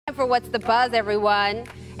For What's the Buzz, everyone.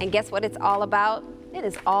 And guess what it's all about? It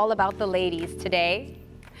is all about the ladies today.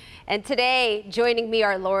 And today, joining me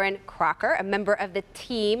are Lauren Crocker, a member of the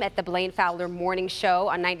team at the Blaine Fowler Morning Show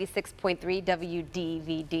on 96.3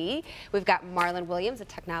 WDVD. We've got Marlon Williams, a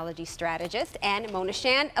technology strategist, and Mona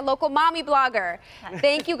Shan, a local mommy blogger.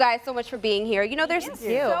 Thank you guys so much for being here. You know, there's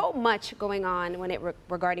so much going on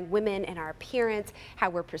regarding women and our appearance, how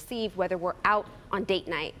we're perceived, whether we're out on date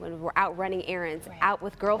night, when we're out running errands, out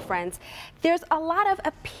with girlfriends. There's a lot of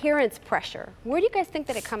appearance pressure. Where do you guys think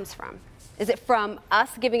that it comes from? Is it from us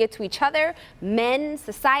giving it to each other, men,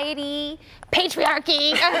 society,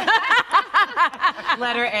 patriarchy?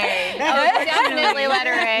 Letter A. Oh, definitely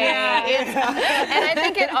letter A. Yeah. And I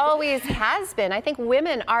think it always has been. I think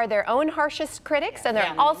women are their own harshest critics, and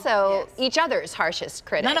they're also each other's harshest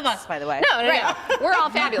critics. None of us, by the way. No, we're all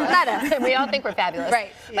fabulous. Not us. We all think we're fabulous.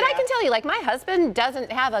 Right. But I can tell you, like, my husband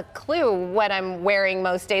doesn't have a clue what I'm wearing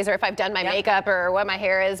most days, or if I've done my makeup, or what my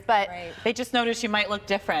hair is. But they just notice you might look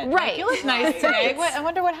different. Right. Like, you look nice today. I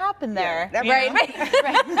wonder what happened there. That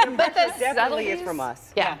But the definitely is from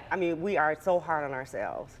us. Yeah. I mean, we are so hard on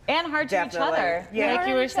ourselves. And hard to each other. Yeah. Like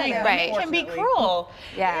you were saying, Right. it can be cruel.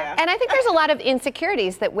 Yeah. And I think there's a lot of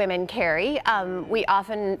insecurities that women carry. We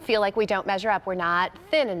often feel like we don't measure up. We're not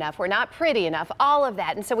thin enough. We're not pretty enough. All of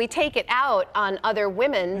that. And so we take it out on other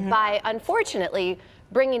women by, unfortunately,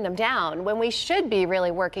 bringing them down when we should be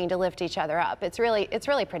really working to lift each other up. It's really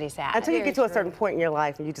pretty sad. Until you get to a certain point in your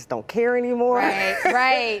life and you just don't care anymore.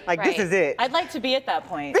 Right. Like, this is it. I'd like to be at that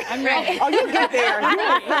point. I'm ready. Oh, you'll get there.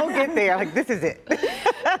 You'll get there. Like, this is it.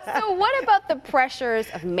 So what about the pressures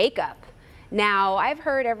of makeup? Now, I've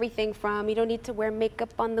heard everything from you don't need to wear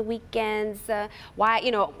makeup on the weekends. Why,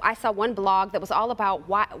 you know, I saw one blog that was all about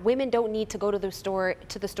why women don't need to go to the store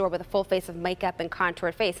with a full face of makeup and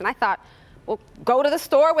contoured face. And I thought, well, go to the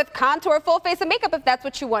store with contour, full face of makeup if that's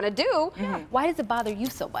what you want to do. Why does it bother you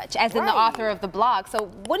so much, as in the author of the blog? So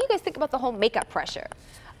what do you guys think about the whole makeup pressure?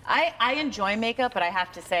 I enjoy makeup, but I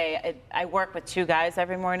have to say, I work with two guys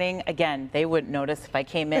every morning. Again, they wouldn't notice if I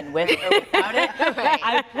came in with or without it.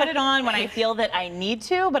 I put it on when I feel that I need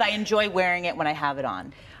to, but I enjoy wearing it when I have it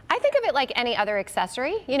on. I think of it like any other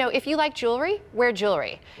accessory. You know, if you like jewelry, wear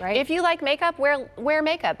jewelry. Right. If you like makeup, wear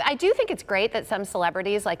makeup. I do think it's great that some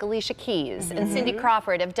celebrities like Alicia Keys and Cindy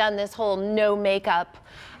Crawford have done this whole no makeup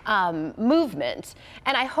movement.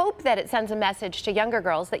 And I hope that it sends a message to younger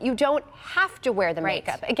girls that you don't have to wear the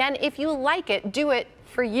makeup. Again, if you like it, do it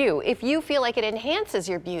for you. If you feel like it enhances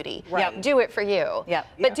your beauty, do it for you.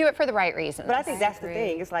 But do it for the right reasons. But I think that's the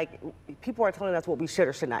thing. It's like people are telling us what we should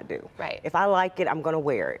or should not do. Right. If I like it, I'm going to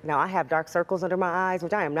wear it. Now, I have dark circles under my eyes,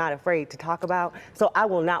 which I am not afraid to talk about. So I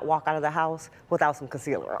will not walk out of the house without some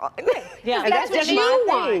concealer on. Yeah, and that's what just you my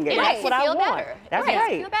want. thing. And that's what I want. Better. That's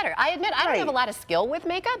right. Feel better. I admit I don't have a lot of skill with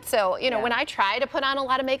makeup, so you know when I try to put on a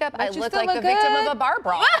lot of makeup, I look like the victim of a bar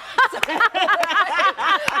brawl.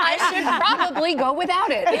 I should probably go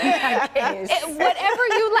without it. Whatever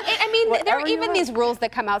you like. I mean, there are even these rules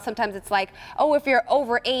that come out. Sometimes it's like, oh, if you're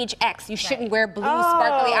over age X, you shouldn't wear blue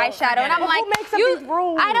sparkly eyeshadow. And I'm like, who makes up these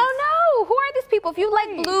rules? I don't know. Who are these people? If you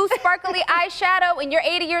like blue sparkly eyeshadow and you're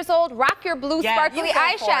 80 years old, rock your blue sparkly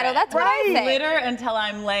eyeshadow. That's what I say. Glitter until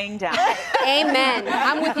I'm laying down. Amen.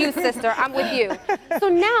 I'm with you, sister. I'm with you. So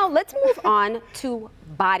now let's move on to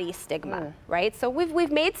body stigma, right? So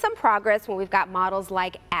we've made some progress when we've got models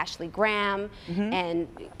like Ashley Graham and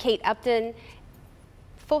Kate Upton,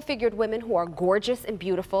 full-figured women who are gorgeous and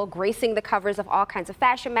beautiful, gracing the covers of all kinds of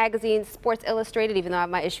fashion magazines, Sports Illustrated, even though I have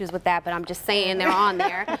my issues with that, but I'm just saying they're on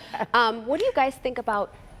there. What do you guys think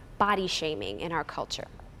about body shaming in our culture?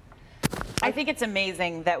 I think it's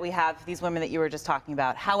amazing that we have these women that you were just talking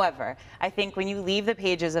about. However, I think when you leave the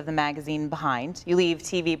pages of the magazine behind, you leave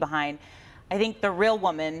TV behind, I think the real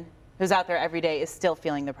woman who's out there every day is still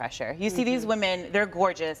feeling the pressure. You see these women, they're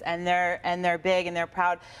gorgeous and they're big and they're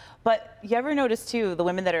proud, but you ever notice too the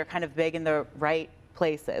women that are kind of big in the right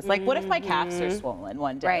places? Like, what if my calves are swollen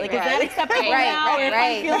one day? Like, is that acceptable now? Or if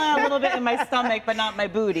I'm feeling a little bit in my stomach but not my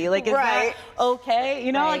booty? Like, is that okay?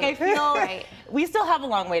 You know, like I feel we still have a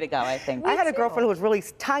long way to go, I think. I had a girlfriend who was really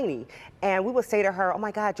tiny, and we would say to her, oh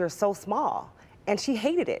my God, you're so small. And she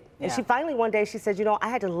hated it. And she finally one day she said, you know, I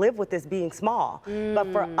had to live with this being small.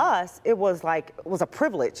 But for us, it was like, it was a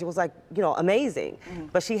privilege. It was like, you know, amazing.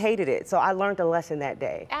 But she hated it. So I learned a lesson that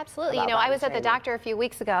day. Absolutely. You know, I was at the doctor a few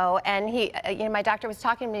weeks ago, and he, you know, my doctor was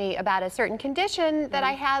talking to me about a certain condition that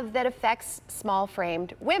I have that affects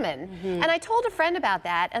small-framed women. And I told a friend about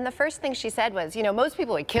that, and the first thing she said was, you know, most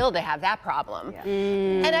people would kill to have that problem.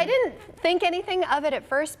 And I didn't think anything of it at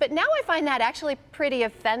first, but now I find that actually pretty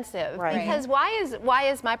offensive. Because why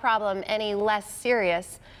is my problem any less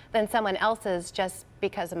serious than someone else's just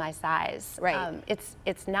because of my size. Right.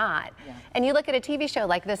 It's not. Yeah. And you look at a TV show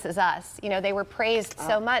like This Is Us, you know, they were praised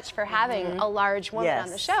so much for having a large woman on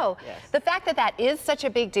the show. Yes. The fact that that is such a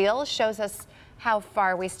big deal shows us how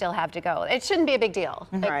far we still have to go. It shouldn't be a big deal.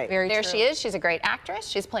 Right. Very there true. she is. She's a great actress.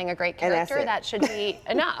 She's playing a great character. That should be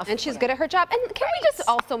enough. And she's good at her job. And can we just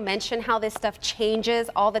also mention how this stuff changes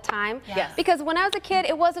all the time? Yes. Because when I was a kid,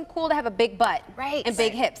 it wasn't cool to have a big butt and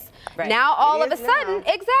big hips. Right. Now all of a is sudden,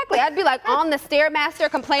 now. exactly, I'd be like on the Stairmaster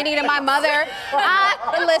complaining to my mother.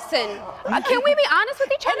 Listen, can we be honest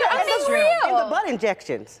with each other? I mean, And the real. butt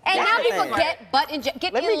injections. And That's now the people thing. get Let me go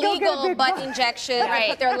get a illegal big butt butt. injections and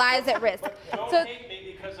put their lives at risk. So, Hate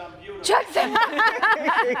me because I'm beautiful. Jackson.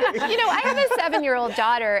 You know, I have a 7-year-old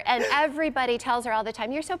daughter, and everybody tells her all the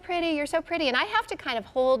time, "You're so pretty, you're so pretty," and I have to kind of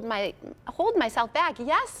hold myself back.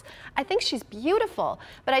 Yes, I think she's beautiful,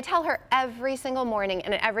 but I tell her every single morning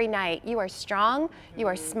and every night, "You are strong, you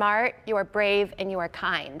are smart, you are brave, and you are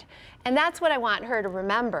kind." And that's what I want her to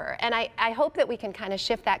remember. And I hope that we can kind of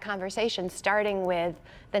shift that conversation, starting with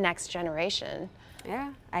the next generation.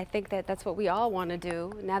 Yeah, I think that that's what we all want to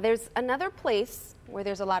do. Now, there's another place where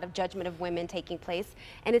there's a lot of judgment of women taking place,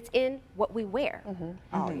 and it's in what we wear.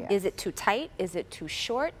 Oh, yes. Is it too tight? Is it too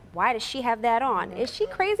short? Why does she have that on? Is she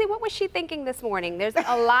crazy? What was she thinking this morning? There's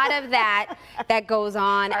a lot of that that goes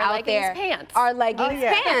on Our out leggings there. pants. Our leggings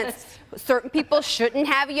yeah. pants. Certain people shouldn't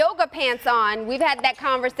have yoga pants on. We've had that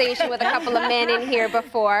conversation with a couple of men in here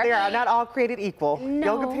before. They are not all created equal.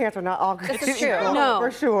 No. Yoga pants are not all created is true. equal. No.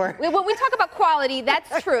 For sure. When we talk about quality,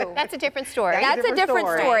 that's true. That's a different story. That's a different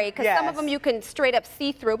story because some of Yes. them you can straight up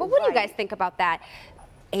see through. But what do you Right. guys think about that?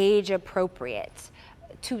 Age appropriate,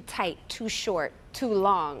 too tight, too short, too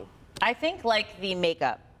long. I think like the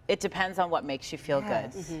makeup, it depends on what makes you feel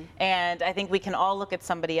Yes. good. And I think we can all look at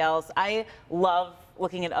somebody else. I love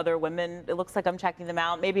looking at other women. It looks like I'm checking them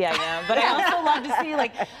out. Maybe I am. But I also love to see,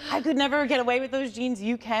 like, I could never get away with those jeans.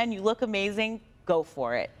 You can. You look amazing. Go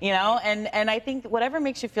for it, you know? And I think whatever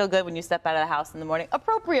makes you feel good when you step out of the house in the morning,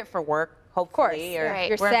 appropriate for work, hopefully, or right.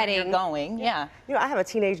 Your wherever setting. you're going. Yeah. You know, I have a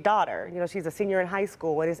teenage daughter. You know, she's a senior in high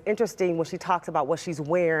school, and it's interesting when she talks about what she's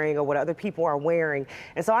wearing or what other people are wearing.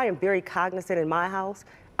 And so I am very cognizant in my house.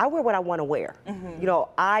 I wear what I want to wear. You know,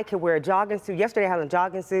 I can wear a jogging suit. Yesterday I had a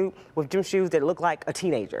jogging suit with gym shoes that look like a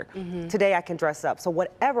teenager. Today I can dress up. So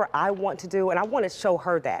whatever I want to do, and I want to show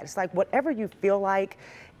her that. It's like whatever you feel like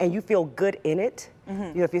and you feel good in it. You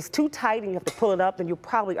know, if it's too tight and you have to pull it up, then you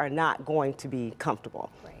probably are not going to be comfortable.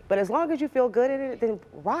 But as long as you feel good in it, then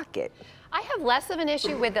rock it. I have less of an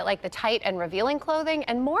issue with it, like the tight and revealing clothing,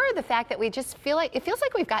 and more the fact that we just feel like, it feels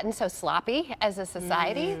like we've gotten so sloppy as a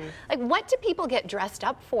society. Like, what do people get dressed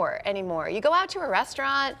up for anymore? You go out to a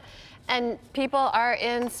restaurant and people are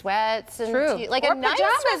in sweats and True. like Or a nice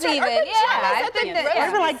pajamas sweatshirt, even. or Yeah, I pajamas think at the that- yeah. Or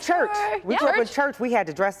even like church. We Yeah. grew up in church, we had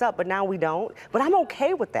to dress up, but now we don't. But I'm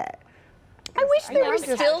okay with that. I wish there were like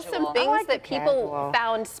the still casual. some things I like that the people casual.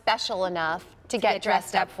 found special enough to get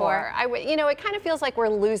dressed up for. You know, it kind of feels like we're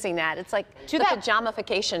losing that. It's like the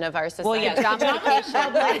pajamification of our society. Well, yeah,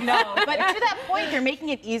 no, but to that point, they're making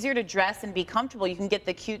it easier to dress and be comfortable. You can get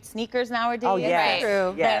the cute sneakers nowadays. Oh, yes.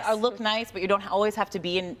 True. Yes. That look nice, but you don't always have to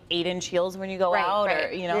be in 8-inch heels when you go Right, out, right.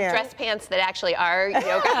 or you know. Yeah. dress pants that actually are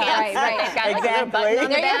yoga pants. right. They've got like a little Exactly. button on the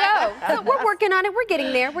There you back. go. So we're working on it. We're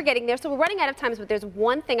getting there. We're getting there. So we're running out of time, but there's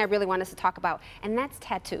one thing I really want us to talk about, and that's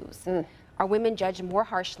tattoos. Are women judged more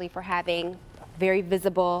harshly for having very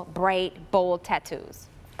visible, bright, bold tattoos?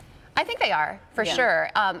 I think they are, for sure.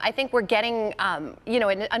 I think we're getting, you know,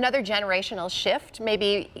 another generational shift.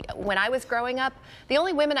 Maybe when I was growing up, the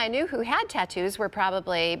only women I knew who had tattoos were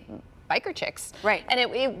probably biker chicks. Right. And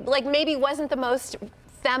it like maybe wasn't the most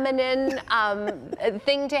feminine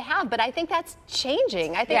thing to have, but I think that's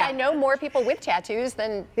changing. I think Yeah. I know more people with tattoos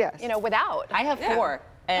than, Yes. you know, without. I have 4,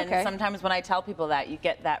 and Okay. sometimes when I tell people that, you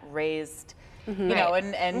get that raised. You know,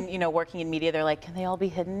 and you know, working in media, they're like, can they all be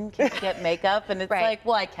hidden? Can you get makeup? And it's Right. like,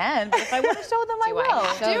 well, I can, but if I want to show them, I Do I will.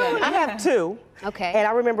 have to? Show I have 2. Okay. And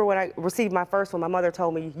I remember when I received my first one, my mother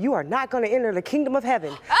told me, "You are not going to enter the kingdom of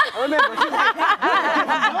heaven." I remember. She's like,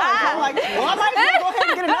 I'm like, well, I might as well go ahead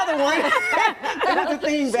and get another one. That was the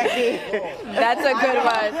thing back then. That's a good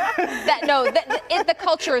one. The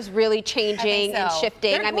culture is really changing and so.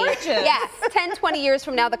 shifting. They're I mean, gorgeous. yeah, 10, 20 years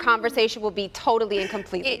from now, the conversation will be totally and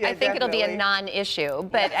completely. I think it'll be a definitely. non-issue,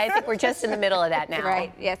 but I think we're just in the middle of that now.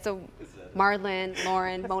 Right. Yeah. So, Marlon,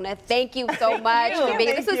 Lauren, Mona, thank you so much for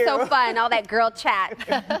being. This Thank was so you. fun. All that girl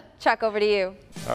chat. Chuck, over to you.